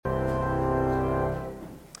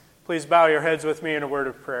Please bow your heads with me in a word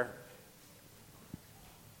of prayer.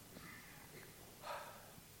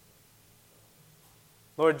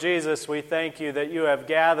 Lord Jesus, we thank you that you have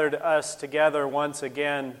gathered us together once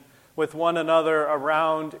again with one another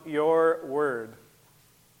around your word.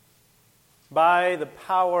 By the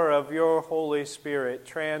power of your Holy Spirit,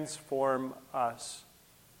 transform us,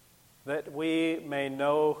 that we may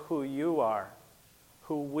know who you are,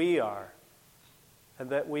 who we are, and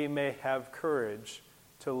that we may have courage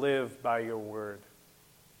to live by your word.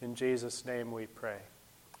 In Jesus' name we pray.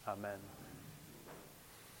 Amen.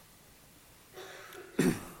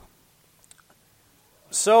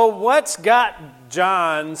 So what's got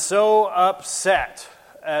John so upset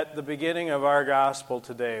at the beginning of our gospel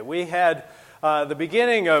today? We had the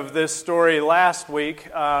beginning of this story last week,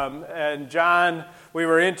 and we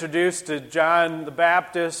were introduced to John the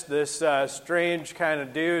Baptist, this strange kind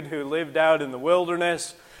of dude who lived out in the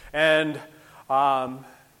wilderness and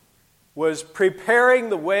was preparing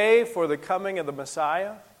the way for the coming of the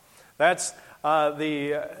Messiah. That's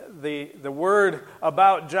the word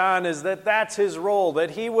about John is that's his role,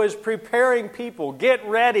 that he was preparing people. Get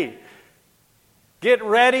ready. Get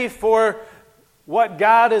ready for what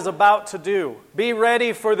God is about to do. Be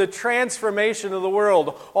ready for the transformation of the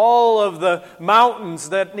world. All of the mountains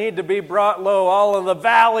that need to be brought low, all of the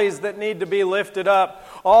valleys that need to be lifted up,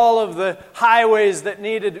 all of the highways that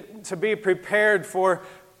needed to be prepared for.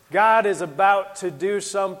 God is about to do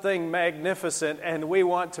something magnificent, and we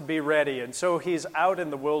want to be ready. And so he's out in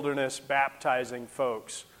the wilderness baptizing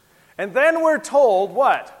folks. And then we're told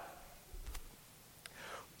what?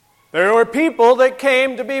 There were people that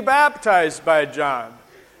came to be baptized by John.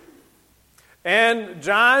 And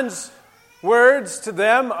John's words to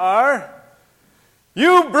them are,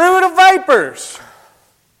 "You brood of vipers."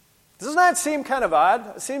 Doesn't that seem kind of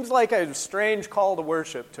odd? It seems like a strange call to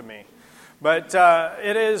worship to me. But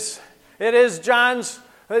it is John's,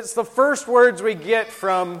 it's the first words we get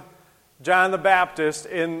from John the Baptist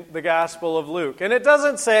in the Gospel of Luke. And it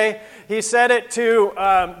doesn't say he said it to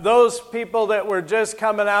those people that were just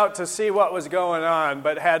coming out to see what was going on,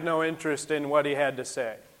 but had no interest in what he had to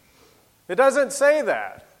say. It doesn't say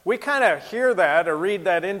that. We kind of hear that or read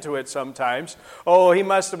that into it sometimes. Oh, he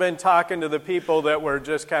must have been talking to the people that were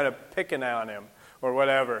just kind of picking on him or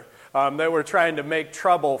whatever. That were trying to make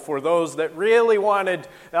trouble for those that really wanted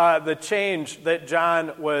the change that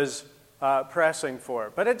John was pressing for.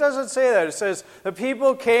 But it doesn't say that. It says, the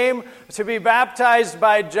people came to be baptized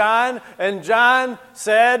by John, and John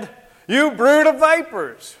said, "You brood of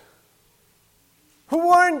vipers! Who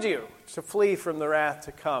warned you to flee from the wrath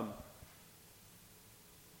to come?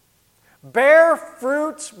 Bear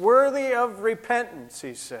fruits worthy of repentance,"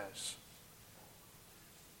 he says.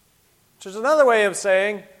 Which is another way of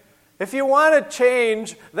saying, if you want to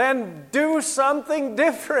change, then do something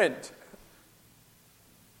different.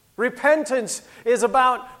 Repentance is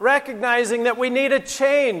about recognizing that we need a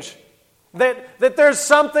change. That there's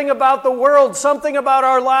something about the world, something about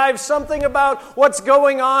our lives, something about what's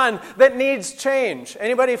going on that needs change.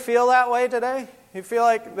 Anybody feel that way today? You feel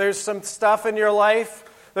like there's some stuff in your life?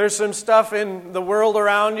 There's some stuff in the world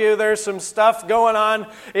around you. There's some stuff going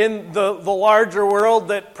on in the larger world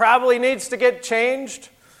that probably needs to get changed?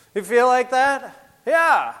 You feel like that?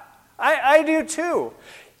 Yeah, I do too.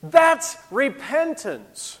 That's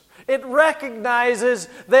repentance. It recognizes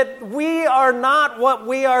that we are not what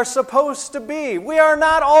we are supposed to be. We are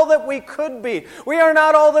not all that we could be. We are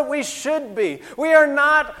not all that we should be. We are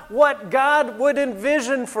not what God would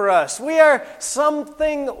envision for us. We are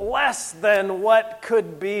something less than what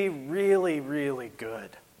could be really, really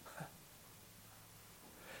good.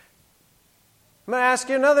 I'm going to ask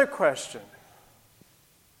you another question.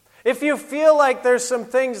 If you feel like there's some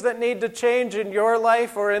things that need to change in your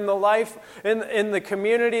life or in the life, in the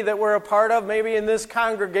community that we're a part of, maybe in this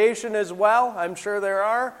congregation as well, I'm sure there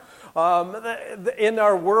are, in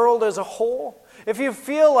our world as a whole. If you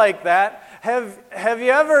feel like that, have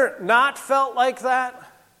you ever not felt like that?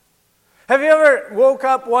 Have you ever woke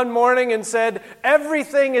up one morning and said,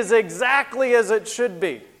 everything is exactly as it should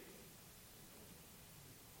be?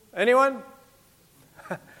 Anyone?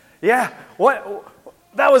 Yeah. What?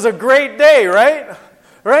 That was a great day, right?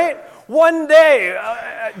 Right? One day.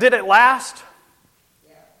 Did it last?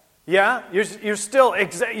 Yeah? You're still,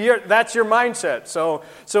 that's your mindset. So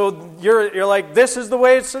you're like, this is the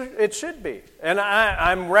way it should be. And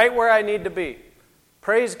I'm right where I need to be.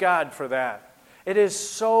 Praise God for that. It is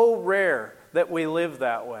so rare that we live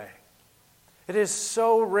that way. It is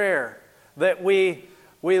so rare that we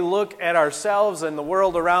look at ourselves and the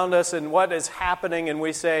world around us and what is happening and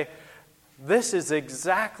we say, this is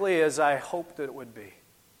exactly as I hoped it would be.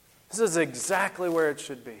 This is exactly where it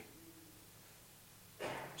should be.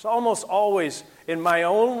 There's almost always, in my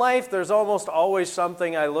own life, there's almost always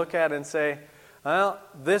something I look at and say, well,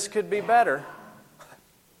 this could be better.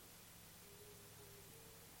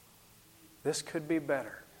 This could be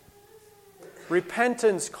better.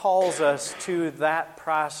 Repentance calls us to that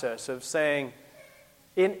process of saying,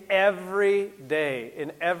 in every day,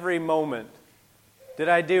 in every moment, did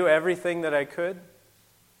I do everything that I could?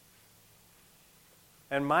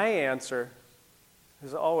 And my answer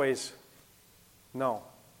is always no.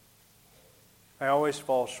 I always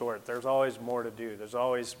fall short. There's always more to do. There's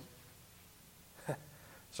always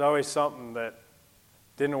something that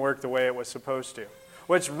didn't work the way it was supposed to.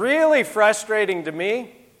 What's really frustrating to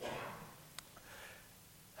me,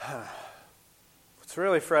 and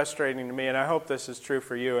I hope this is true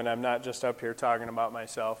for you, and I'm not just up here talking about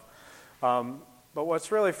myself, but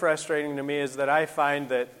what's really frustrating to me is that I find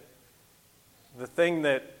that the thing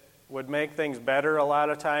that would make things better a lot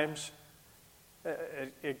of times,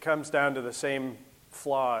 it comes down to the same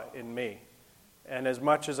flaw in me. And as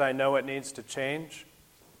much as I know it needs to change,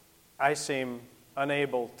 I seem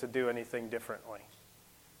unable to do anything differently.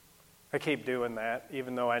 I keep doing that,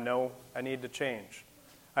 even though I know I need to change.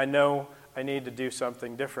 I know I need to do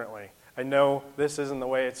something differently. I know this isn't the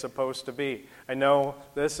way it's supposed to be. I know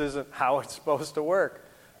this isn't how it's supposed to work.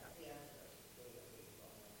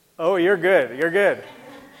 Oh, you're good. You're good.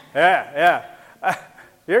 Yeah.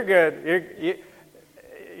 You're good.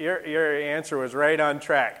 Your answer was right on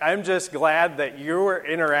track. I'm just glad that you were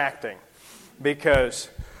interacting, because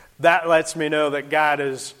that lets me know that God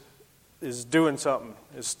is doing something,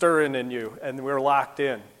 is stirring in you, and we're locked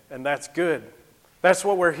in. And that's good. That's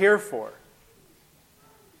what we're here for.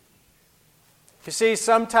 You see,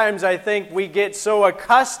 sometimes I think we get so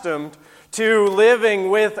accustomed to living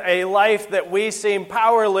with a life that we seem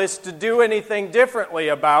powerless to do anything differently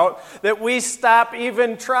about, that we stop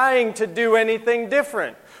even trying to do anything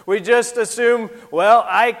different. We just assume, well,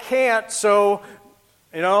 I can't, so,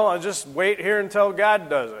 I'll just wait here until God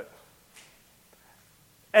does it.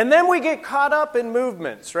 And then we get caught up in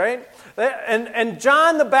movements, right? And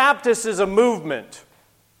John the Baptist is a movement.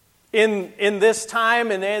 In this time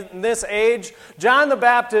and in this age, John the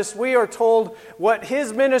Baptist, we are told what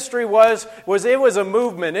his ministry was it was a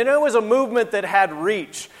movement. And it was a movement that had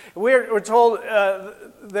reach. We're told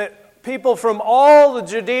that people from all the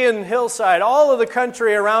Judean hillside, all of the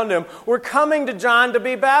country around him, were coming to John to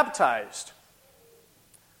be baptized.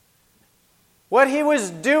 What he was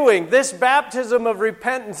doing, this baptism of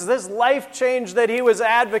repentance, this life change that he was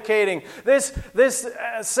advocating, this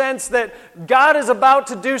sense that God is about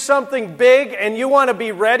to do something big and you want to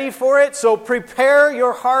be ready for it, so prepare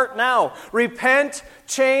your heart now. Repent,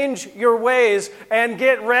 change your ways, and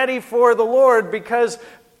get ready for the Lord, because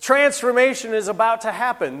transformation is about to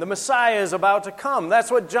happen. The Messiah is about to come. That's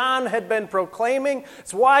what John had been proclaiming.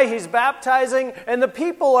 It's why he's baptizing, and the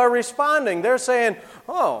people are responding. They're saying,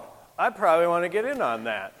 oh, I probably want to get in on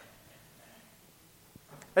that.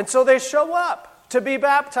 And so they show up to be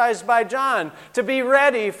baptized by John, to be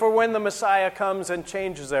ready for when the Messiah comes and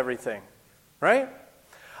changes everything. Right?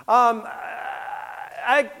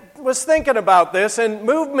 I was thinking about this, and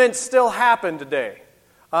movements still happen today.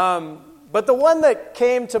 But the one that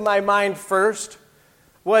came to my mind first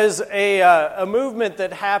was a movement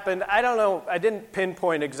that happened. I don't know, I didn't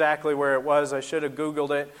pinpoint exactly where it was. I should have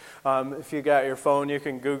Googled it. If you got your phone, you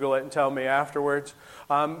can Google it and tell me afterwards.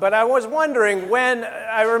 But I was wondering when,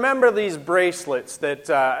 I remember these bracelets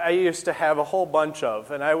that I used to have a whole bunch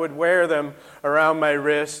of, and I would wear them around my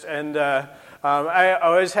wrist, and I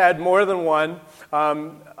always had more than one.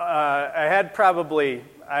 I had probably,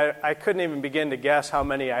 I couldn't even begin to guess how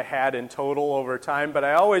many I had in total over time, but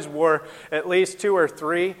I always wore at least 2 or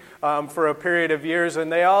 3 for a period of years,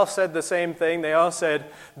 and they all said the same thing. They all said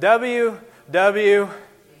WWJD,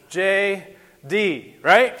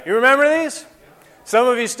 right? You remember these? Some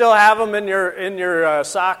of you still have them in your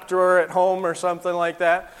sock drawer at home or something like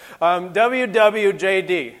that.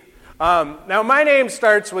 WWJD. Now, my name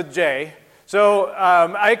starts with J, so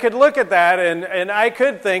I could look at that and I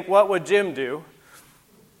could think, what would Jim do?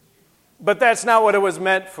 But that's not what it was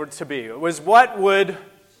meant to be. It was what would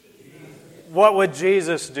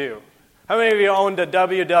Jesus do? How many of you owned a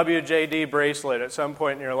WWJD bracelet at some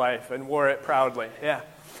point in your life and wore it proudly? Yeah.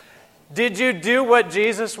 Did you do what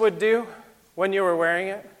Jesus would do when you were wearing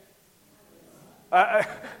it?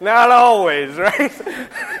 Not always, right?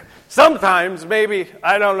 Sometimes, maybe,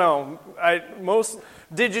 I don't know.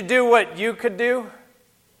 Did you do what you could do?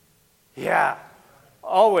 Yeah.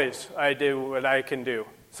 Always I do what I can do.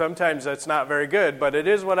 Sometimes that's not very good, but it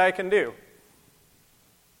is what I can do.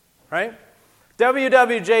 Right?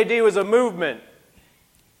 WWJD was a movement.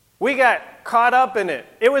 We got caught up in it.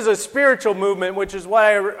 It was a spiritual movement, which is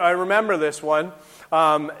why I remember this one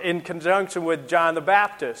in conjunction with John the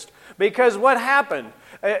Baptist. Because what happened?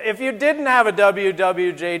 If you didn't have a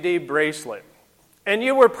WWJD bracelet and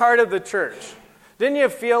you were part of the church, didn't you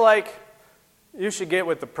feel like you should get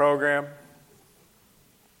with the program?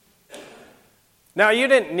 Now, you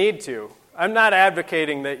didn't need to. I'm not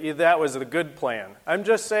advocating that was a good plan. I'm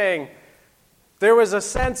just saying there was a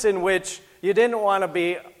sense in which you didn't want to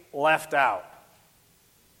be left out.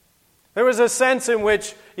 There was a sense in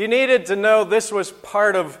which you needed to know this was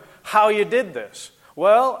part of how you did this.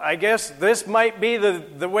 Well, I guess this might be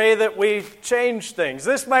the way that we change things.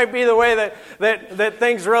 This might be the way that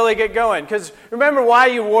things really get going. Because remember, why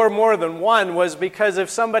you wore more than one was because if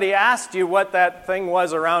somebody asked you what that thing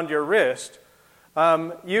was around your wrist,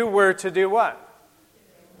 you were to do what?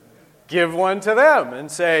 Give one to them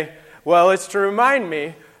and say, well, it's to remind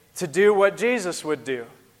me to do what Jesus would do.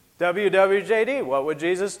 WWJD, what would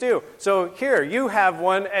Jesus do? So here, you have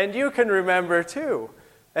one, and you can remember too.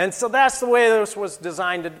 And so that's the way this was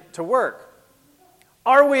designed to work.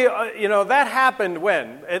 Are we, that happened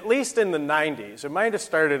when? At least in the 90s. It might have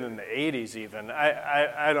started in the 80s even.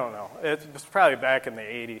 I don't know. It was probably back in the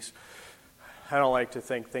 80s. I don't like to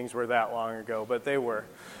think things were that long ago, but they were.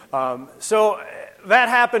 So that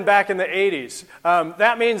happened back in the 80s.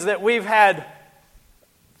 That means that we've had,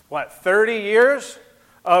 30 years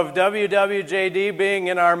of WWJD being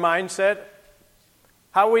in our mindset?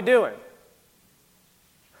 How are we doing?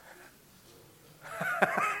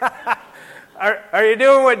 Are you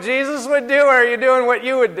doing what Jesus would do, or are you doing what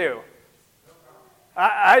you would do?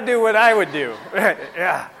 I do what I would do.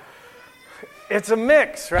 Yeah. It's a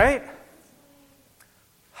mix, right?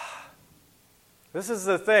 This is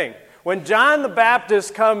the thing. When John the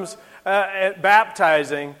Baptist comes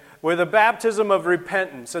baptizing with a baptism of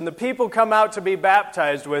repentance, and the people come out to be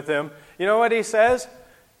baptized with him, you know what he says?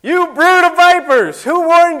 You brood of vipers, who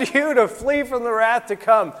warned you to flee from the wrath to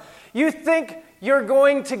come? You think you're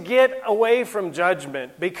going to get away from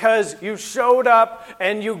judgment because you showed up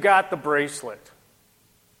and you got the bracelet.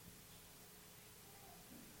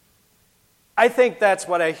 I think that's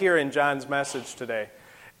what I hear in John's message today.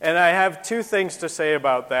 And I have two things to say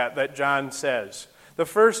about that John says. The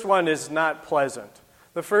first one is not pleasant.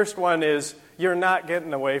 The first one is you're not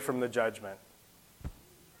getting away from the judgment.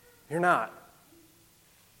 You're not.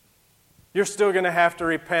 You're still going to have to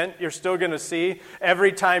repent. You're still going to see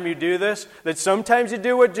every time you do this that sometimes you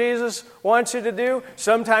do what Jesus wants you to do.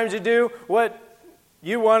 Sometimes you do what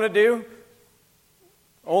you want to do.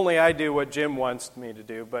 Only I do what Jim wants me to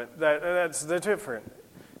do, but that's the different.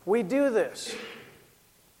 We do this.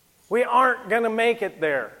 We aren't going to make it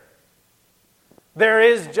there. There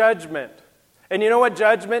is judgment. And you know what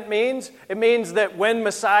judgment means? It means that when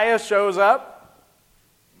Messiah shows up,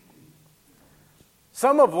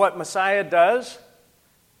 some of what Messiah does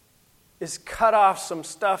is cut off some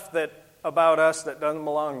stuff about us that doesn't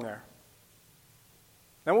belong there.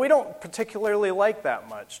 And we don't particularly like that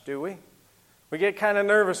much, do we? We get kind of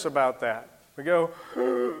nervous about that. We go,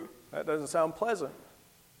 that doesn't sound pleasant.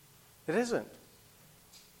 It isn't.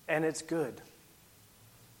 And it's good.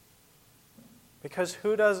 Because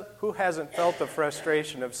who hasn't felt the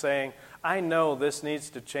frustration of saying, I know this needs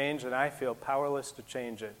to change and I feel powerless to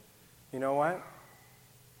change it? You know what?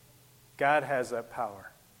 God has that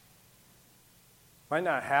power. Might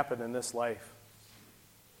not happen in this life.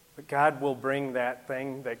 But God will bring that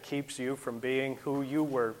thing that keeps you from being who you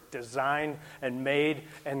were designed and made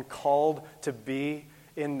and called to be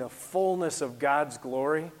in the fullness of God's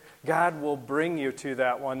glory. God will bring you to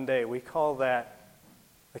that one day. We call that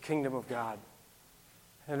the kingdom of God.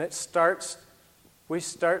 And we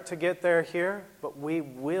start to get there here, but we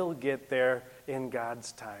will get there in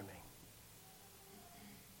God's timing.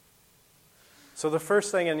 So the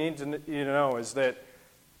first thing I need you to know is that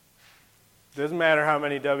it doesn't matter how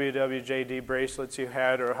many WWJD bracelets you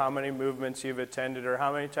had or how many movements you've attended or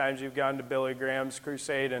how many times you've gone to Billy Graham's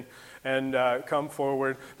crusade and come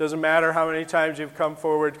forward. Doesn't matter how many times you've come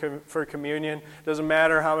forward for communion. Doesn't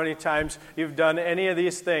matter how many times you've done any of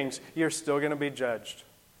these things. You're still going to be judged.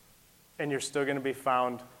 And you're still going to be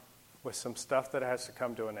found with some stuff that has to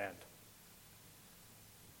come to an end.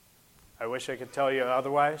 I wish I could tell you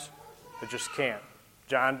otherwise. I just can't.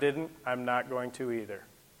 John didn't. I'm not going to either.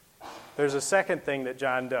 There's a second thing that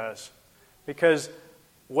John does. Because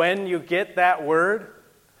when you get that word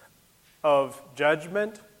of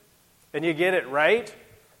judgment and you get it right,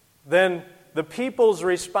 then the people's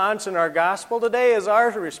response in our gospel today is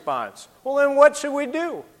our response. Well, then what should we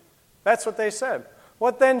do? That's what they said.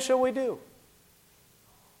 What then shall we do?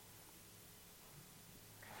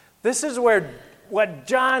 This is where what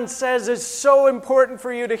John says is so important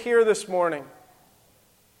for you to hear this morning.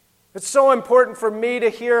 It's so important for me to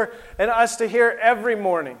hear and us to hear every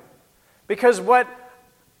morning. Because what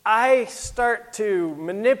I start to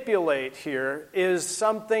manipulate here is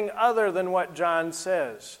something other than what John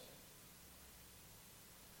says.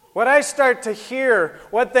 What I start to hear,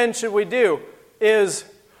 what then should we do, is,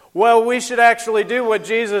 well, we should actually do what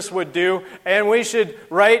Jesus would do, and we should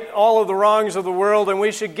right all of the wrongs of the world, and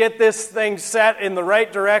we should get this thing set in the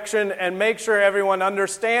right direction and make sure everyone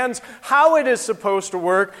understands how it is supposed to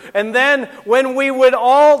work. And then when we would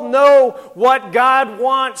all know what God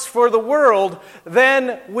wants for the world,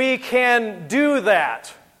 then we can do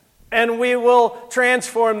that, and we will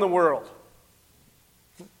transform the world.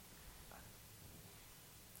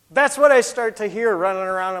 That's what I start to hear running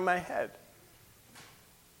around in my head.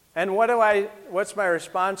 And what's my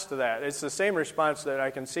response to that? It's the same response that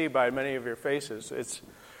I can see by many of your faces. It's,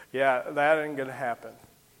 yeah, that ain't going to happen.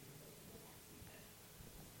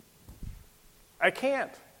 I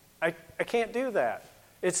can't. I can't do that.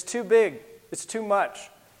 It's too big. It's too much.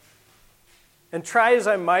 And try as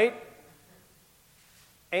I might,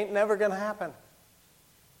 ain't never going to happen.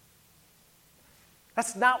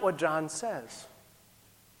 That's not what John says.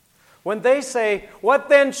 When they say, what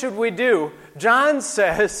then should we do? John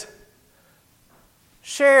says,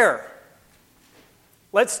 share.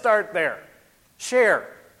 Let's start there.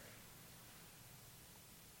 Share.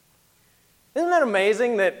 Isn't it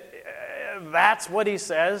amazing that that's what he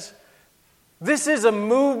says? This is a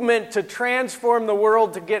movement to transform the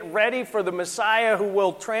world, to get ready for the Messiah who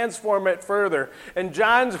will transform it further. And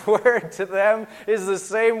John's word to them is the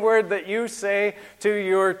same word that you say to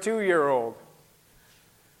your 2-year-old.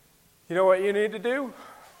 You know what you need to do?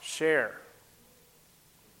 Share.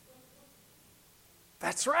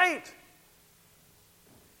 That's right.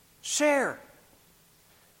 Share.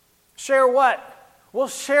 Share what? Well,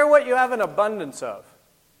 share what you have an abundance of.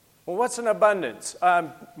 Well, what's an abundance?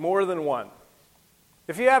 More than one.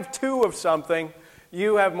 If you have 2 of something,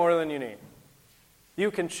 you have more than you need.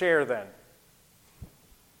 You can share then.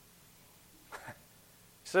 He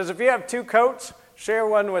says if you have 2 coats, share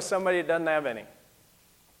one with somebody that doesn't have any.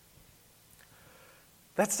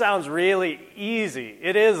 That sounds really easy.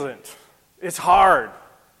 It isn't. It's hard.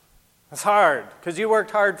 It's hard because you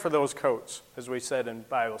worked hard for those coats, as we said in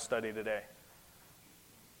Bible study today.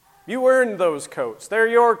 You earned those coats. They're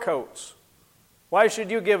your coats. Why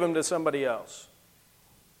should you give them to somebody else?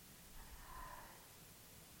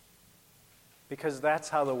 Because that's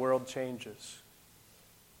how the world changes.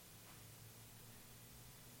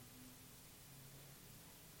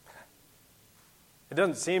 It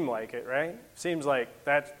doesn't seem like it, right? Seems like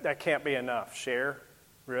that can't be enough. Share,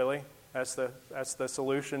 really? That's the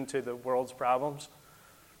solution to the world's problems?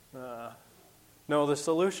 No, the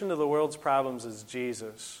solution to the world's problems is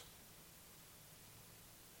Jesus.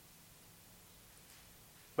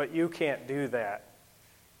 But you can't do that,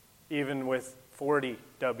 even with 40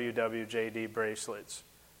 WWJD bracelets.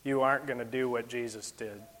 You aren't going to do what Jesus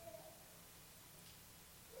did.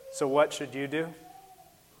 So what should you do?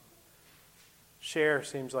 Share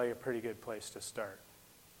seems like a pretty good place to start.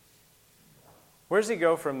 Where does he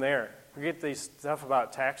go from there? We get these stuff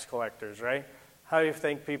about tax collectors, right? How do you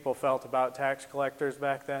think people felt about tax collectors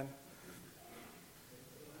back then?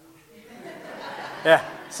 Yeah,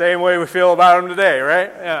 same way we feel about them today, right?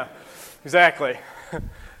 Yeah, exactly.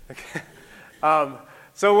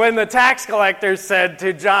 So when the tax collectors said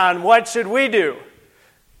to John, what should we do?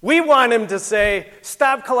 We want him to say,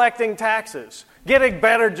 stop collecting taxes. Get a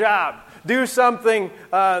better job. Do something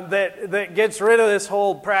that gets rid of this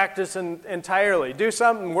whole practice entirely. Do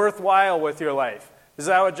something worthwhile with your life. Is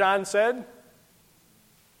that what John said?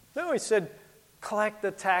 No, he said, collect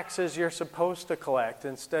the taxes you're supposed to collect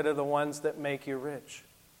instead of the ones that make you rich.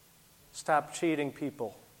 Stop cheating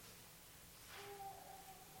people.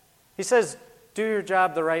 He says, do your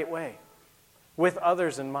job the right way, with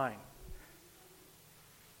others in mind.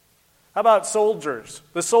 How about soldiers?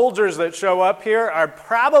 The soldiers that show up here are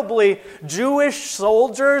probably Jewish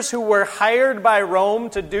soldiers who were hired by Rome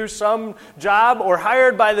to do some job or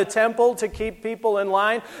hired by the temple to keep people in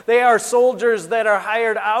line. They are soldiers that are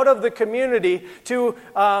hired out of the community to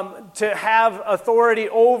have authority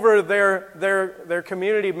over their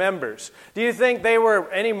community members. Do you think they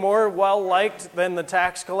were any more well-liked than the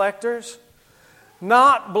tax collectors?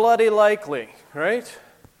 Not bloody likely, right?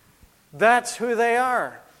 That's who they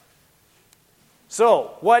are.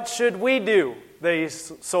 So, what should we do,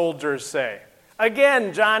 these soldiers say?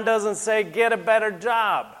 Again, John doesn't say, get a better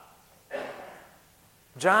job.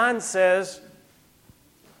 John says,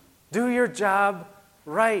 do your job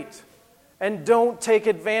right. And don't take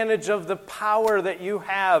advantage of the power that you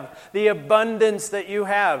have, the abundance that you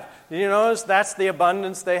have. You notice that's the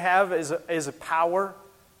abundance they have is a power,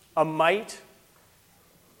 a might.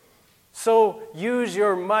 So use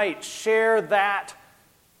your might. Share that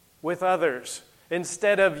with others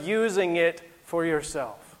instead of using it for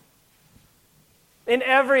yourself. In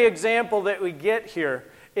every example that we get here,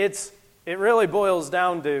 it really boils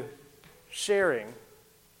down to sharing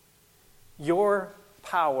your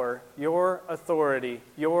power, your authority,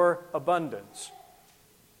 your abundance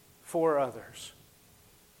for others.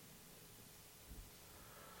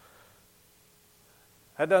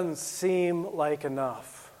 That doesn't seem like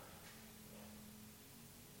enough.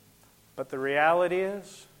 But the reality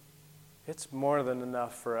is, it's more than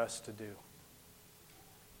enough for us to do.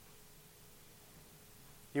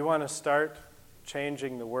 You want to start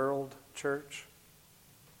changing the world, church?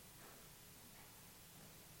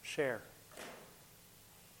 Share.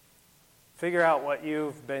 Figure out what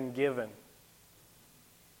you've been given.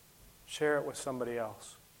 Share it with somebody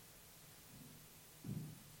else.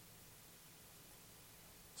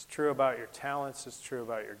 It's true about your talents. It's true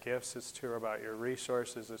about your gifts. It's true about your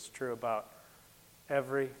resources. It's true about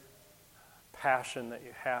every passion that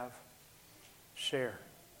you have. Share.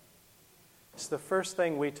 It's the first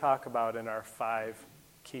thing we talk about in our 5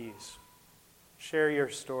 keys. Share your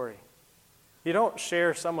story. You don't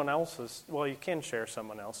share someone else's, well, you can share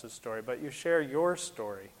someone else's story, but you share your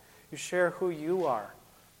story. You share who you are.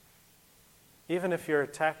 Even if you're a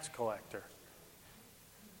tax collector,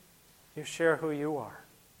 you share who you are.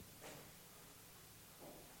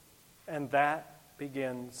 And that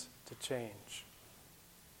begins to change.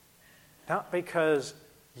 Not because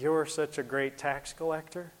you're such a great tax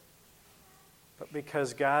collector, but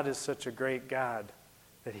because God is such a great God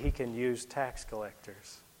that He can use tax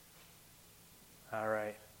collectors. All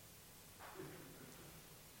right.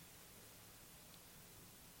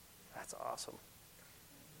 That's awesome.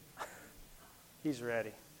 He's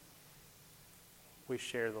ready. We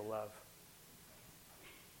share the love.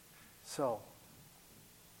 So,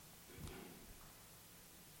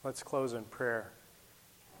 let's close in prayer.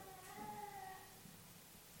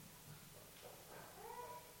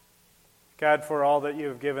 God, for all that you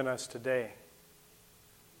have given us today,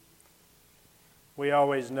 we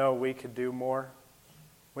always know we could do more.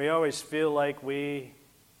 We always feel like we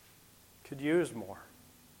could use more.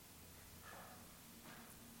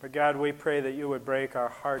 But God, we pray that you would break our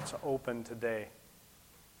hearts open today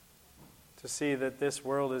to see that this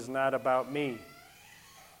world is not about me,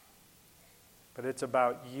 but it's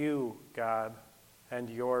about you, God, and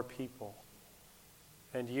your people.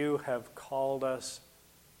 And you have called us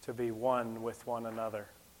to be one with one another.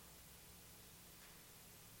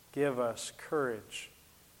 Give us courage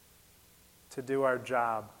to do our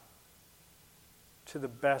job to the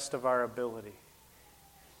best of our ability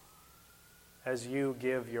as you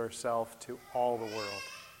give yourself to all the world.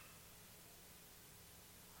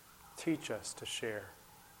 Teach us to share.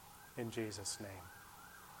 In Jesus' name,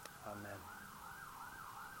 amen.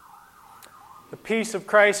 The peace of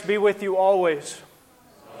Christ be with you always.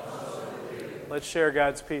 Let's share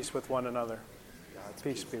God's peace with one another. God's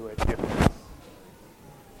peace be with you.